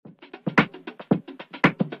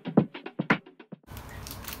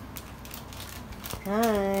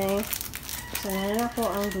Hi! Sana na ko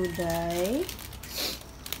ang Doday.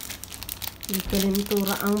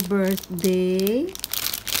 Ikalimtura ang birthday.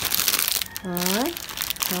 Ha?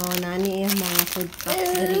 So, nani yung mga food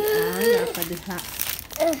packs darian. Napadiha.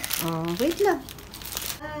 Oh, wait lang.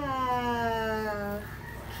 Ah,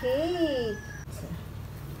 cake.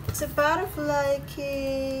 It's a butterfly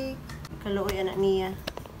cake. Kaluoy anak niya.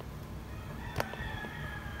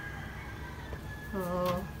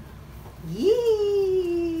 Oh.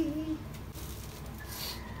 Yee!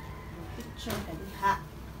 Picture ka diha.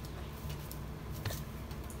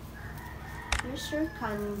 Here's your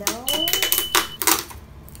candle.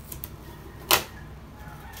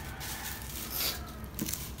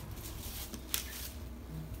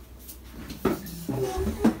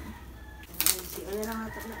 Ano lang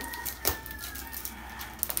ito na?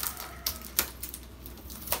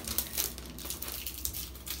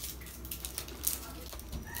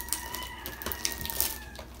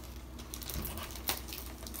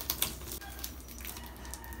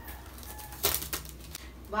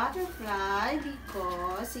 Butterfly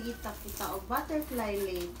because sige kita og butterfly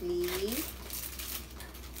lately.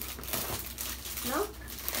 No?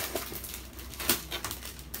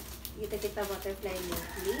 Kita butterfly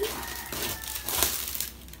lately.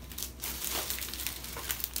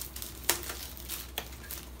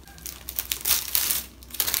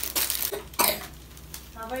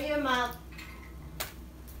 Cover your mouth.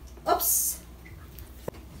 Oops.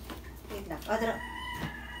 Wait lang. Odra.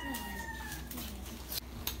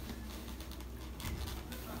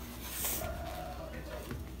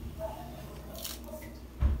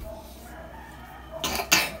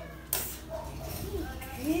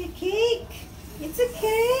 Cake! It's a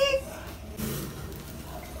cake!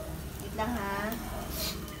 Wait lang ha.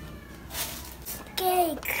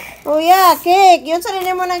 Cake! Oh yeah, cake! Yun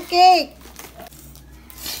sarili mo ng cake!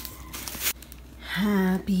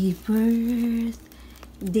 Happy birthday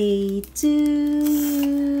to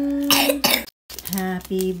you.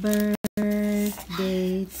 Happy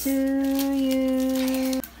birthday to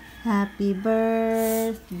you. Happy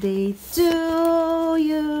birthday to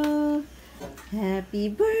you. Happy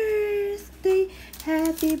birthday,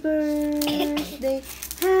 happy birthday,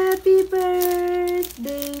 happy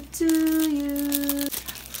birthday to you.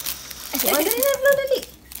 Oh, dali na, blow, dali.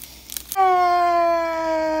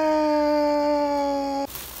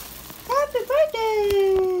 Happy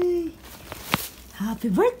birthday. Happy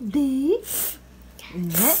birthday.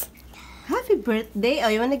 Happy birthday. Oh,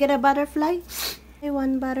 you wanna get a butterfly? I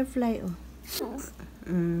want butterfly, oh.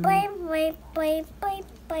 Bye, bye, bye, bye,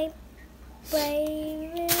 bye.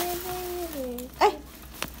 Bye. Ay!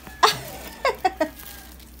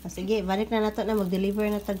 Sige, balik na nato na mag-deliver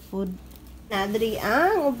na tag food. Nadri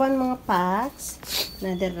ang uban mga packs.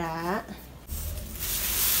 Nadira.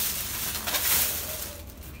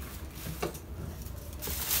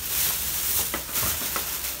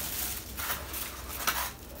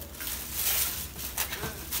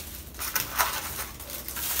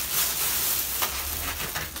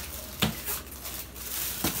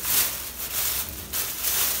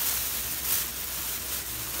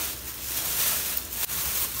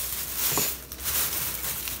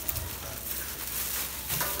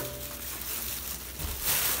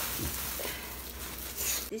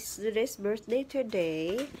 This is Doday's birthday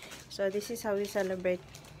today. So this is how we celebrate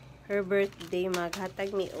her birthday.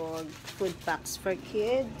 Maghatag mi og food packs for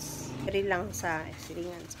kids. Kari lang sa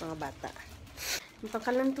silingan sa mga bata.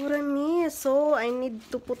 Pagkalanturan mi. So I need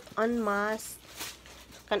to put on mask.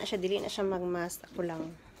 Kana siya, dili na siya mag-mask. Ako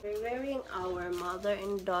lang. We're wearing our mother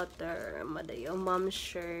and daughter Madayo mom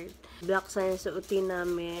shirt. Black sa suotin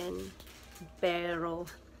namin. Pero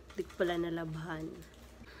di ko pala nalabhan.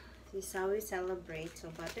 This is how we celebrate. So,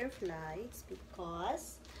 butterflies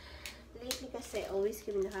because lately kasi always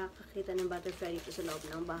kami nakakakita ng butterfly dito sa loob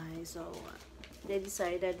ng bahay. So, they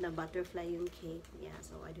decided na butterfly yung cake. Yeah,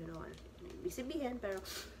 so I don't know what ibig sabihin, pero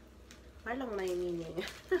parang may meaning.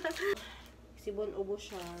 Sibon ubo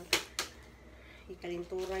siya.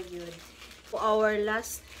 Ikalintura yun. For our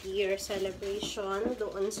last year celebration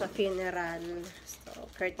doon sa funeral. So,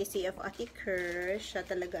 courtesy of Ate Kerr, siya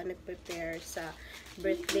talaga nag-prepare sa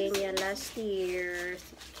birthday niya last year.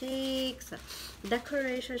 Cake, sa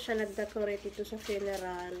decoration siya nag-decorate ito sa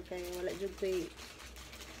funeral. Kaya wala dyan kay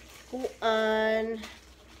kuan.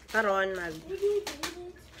 Karon mag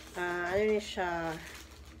ano niya siya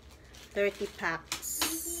 30 packs.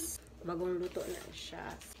 Bagong luto na siya.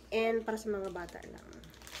 And para sa mga bata lang.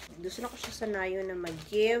 Gusto na ko siya sanayo na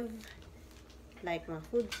mag-give like mga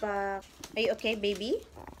food pack. Are you okay, baby?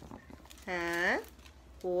 Ha?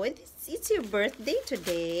 Oh, it's your birthday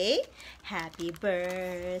today. Happy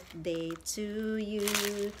birthday to you.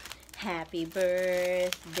 Happy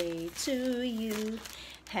birthday to you.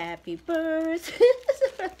 Happy birthday.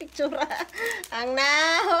 Sa picture. Ang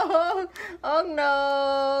nahong. Oh no.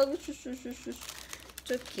 It's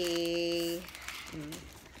okay.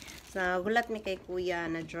 So, gulat mi kay kuya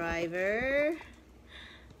na driver.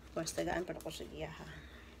 Of course, tagaan pa ako sa iya ha.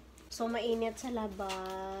 So, mainit sa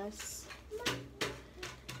labas.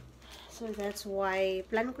 So, that's why,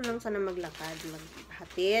 plan ko lang sana maglakad,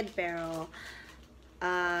 maghatid, pero,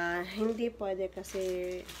 hindi pwede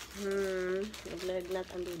kasi, naglagnat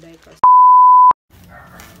ang duday ko.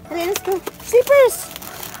 Okay, let's go. Slippers!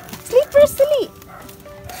 Slippers, sili!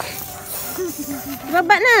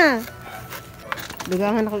 Baba na!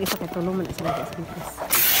 Dugangan ako isa kay tulong man sa mga slippers.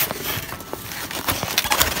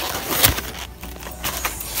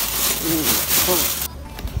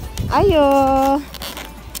 Ayo!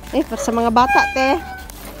 Eh, sa mga bata, te.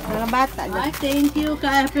 Mga bata. Ay, thank you.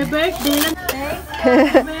 Happy birthday.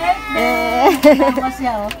 Happy birthday. Lima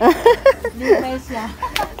siya, oh. Lima siya.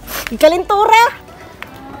 Ikalintura!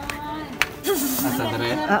 Asa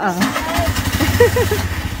dere? Oo.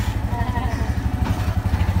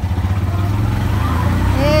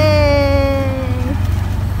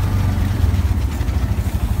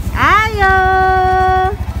 Ayo!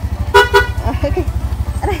 Okay.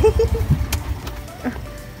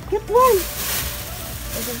 Get one.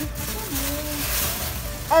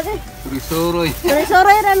 Okay. Suruy-suruy.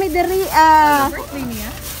 Suruy-suruy rami diri Birthday niya?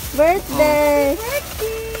 birthday.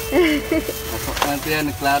 Pasok na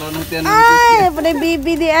tiyan, klaro na tiyan. Ay, pada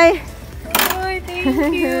bibi di ay. Oy,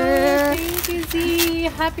 thank you. Thank you, Z.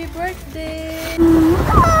 Happy birthday.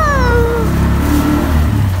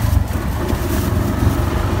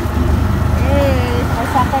 Eh,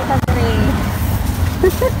 sakay ta diri.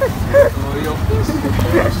 Tuyok.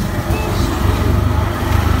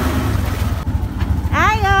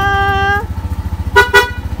 Ayo.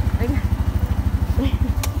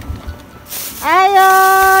 Ayo,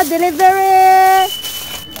 delivery.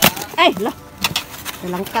 Ay, lah.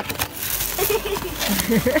 Nalangkat.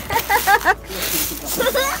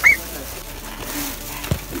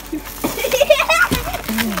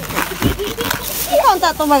 Ikaw ta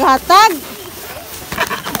to maghatag.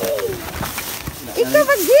 Ikaw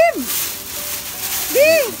mag-give.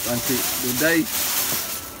 Di. Pansi Doday.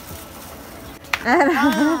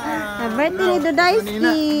 Birthday ni Doday.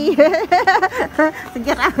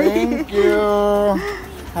 Sige rami. Thank you.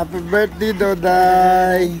 Happy birthday,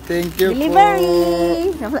 Doday. Thank you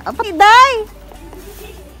Delivery. Apa Day?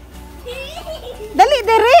 Dali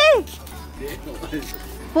diri.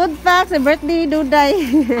 Foodpacks, birthday ni Doday.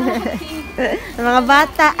 Sa mga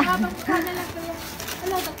bata.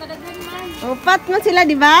 Upat man sila,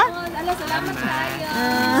 di ba? Ala, salamat kayo.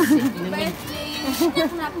 Happy birthday.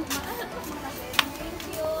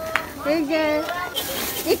 Sige.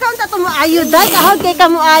 Ikaw sa tumo ayo, Day. Kahod kay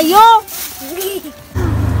kamo ayo.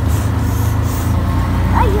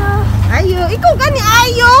 Ayo. Ayo. Ikaw gani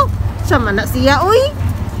ayo. Sama na siya, uy.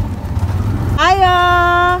 Ayo.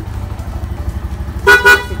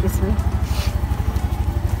 Excuse me.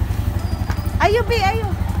 Ayo, be, ayo.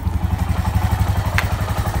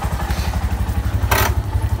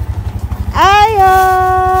 Ayo.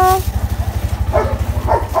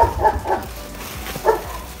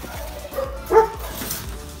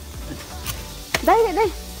 Day, day.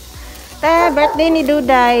 Birthday ni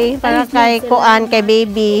Doday para kay Kuan, kay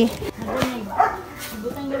baby.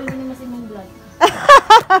 Butang gawin din mo sa imong vlog.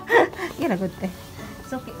 Kira good te.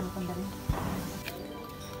 So okay mo kon dali.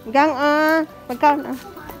 Gang pagkaon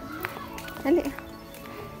Dali.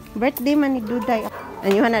 Birthday man ni Doday.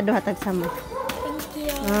 Anyuhan na do hatag sama. Thank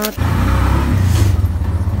you.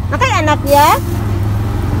 Nakay anak niya?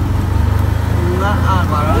 Naa,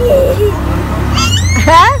 para.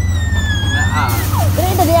 Ha? Naa.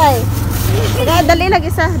 Dali dali ay. Kaya dali lang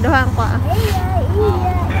isa duhang ko.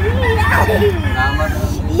 Naman.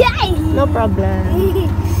 Yay! No problem.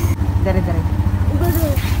 Dari dari.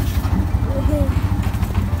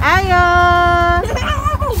 Ayo.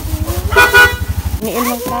 Ni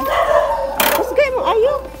ilmo ka. Mas gay mo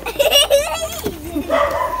ayo.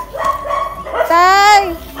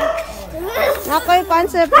 Tay. Nakoy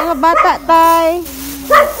concept mga bata, tay.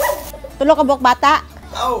 Tulo ka buok bata.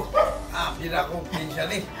 Aw! Pila ko pinsa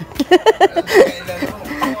ni.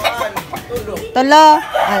 Tulo.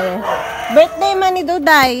 Ay. Birthday man ni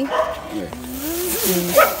Doday.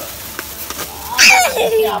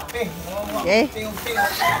 Okay.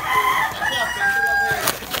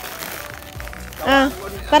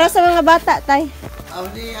 Para sa mga bata, tay. Aw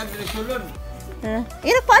ni Andre Sulon.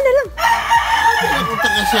 Ina pa ano lang. Punta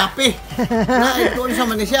ka Shopee. Na, ito sa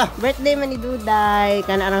man siya. Birthday man ni Doday.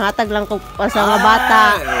 Kanang hatag lang ko pa sa mga bata.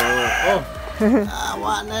 Oo.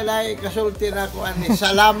 Awa na lang, kasulti na ko ani.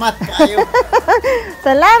 Salamat kayo.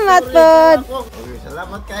 Salamat po. Okay,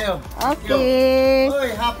 salamat kayo. Okay.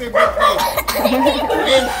 Oy, happy birthday.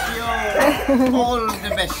 Wish you all the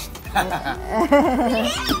best.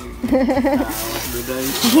 Doday.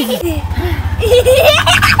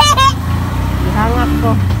 Ihangak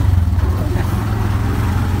ko.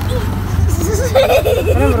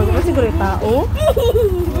 Ano bro, kasi siguro yung tao?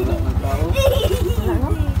 Wala na tao. Wala no?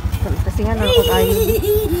 Kasi nga lang ako ayo.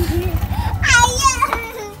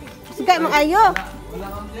 Sige, mag-ayo.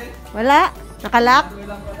 Wala? Nakalak?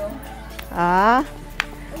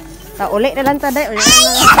 Uli na lang taday. Uli na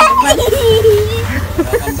lang.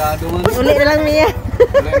 Kantado man. Uli na lang niya.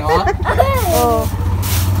 Wala na ha? Oo.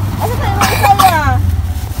 Ano pa yung saya?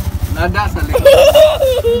 Nada sa likod.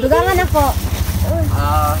 Dugangan ako.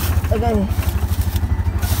 Agay.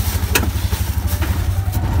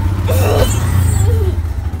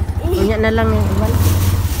 Unya na lang yung iwan.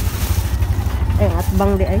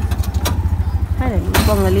 Atbang di ay. Ano,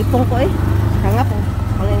 lipong ko eh. Hangap ko.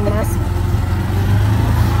 Panging mas.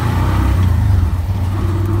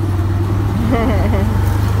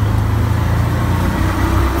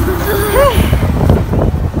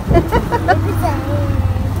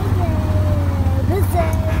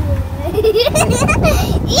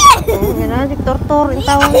 Yan na, tor-tor yung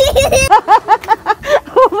tawang.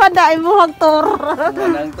 Madain mo hag-tor.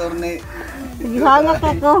 Walang torne. Hangap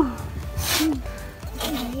ako.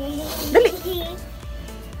 Dali.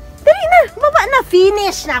 Dali na. Baba na.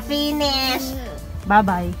 Finish na. Finish.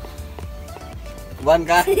 Bye-bye. Buwan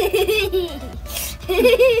ka?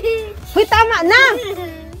 Uy, tama na.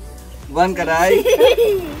 Buwan ka day?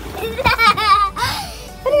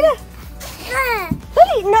 Dali na.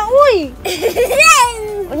 Dali na, uy.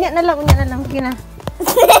 Unya na lang. Sige na.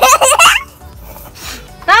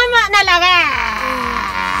 Tama na lang.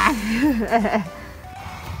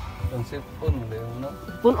 Ang sipon mo dayo no?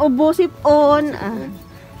 Pun ubo sipon.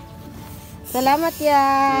 Salamat ya.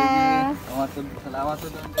 Salamat to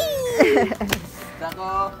doon.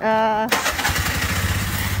 Dako.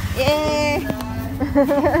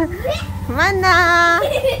 Mana?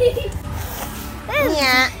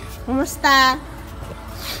 Nya, kumusta?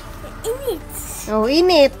 Init. Oh,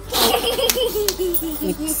 init.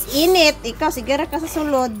 It's init. Ikaw, sigara ka sa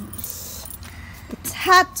sulod. It's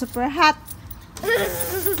hot. Super hot.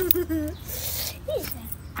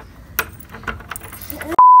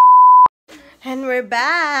 And we're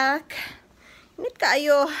back. Init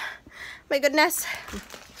kayo. My goodness.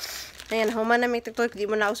 Ayan, human na may tiktok. Di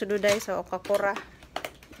mo na ako sa Doday. So, kakura.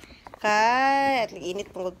 Kay, at init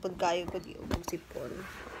pungod-pud kayo. Kung iubog sipon.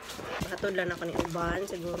 Makatod lang ako ni uban,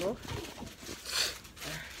 siguro.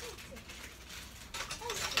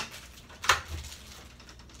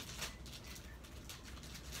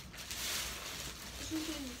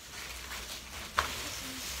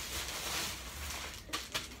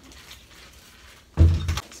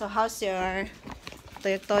 So, how's your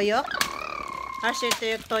toyok-toyok? How's your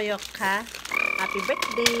toyok-toyok, ha? Happy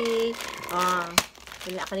birthday! Oh,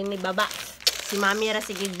 wala ka rin ni baba. Si mami ra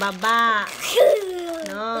sigig baba.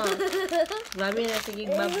 No. Mami ra sigig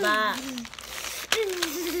baba.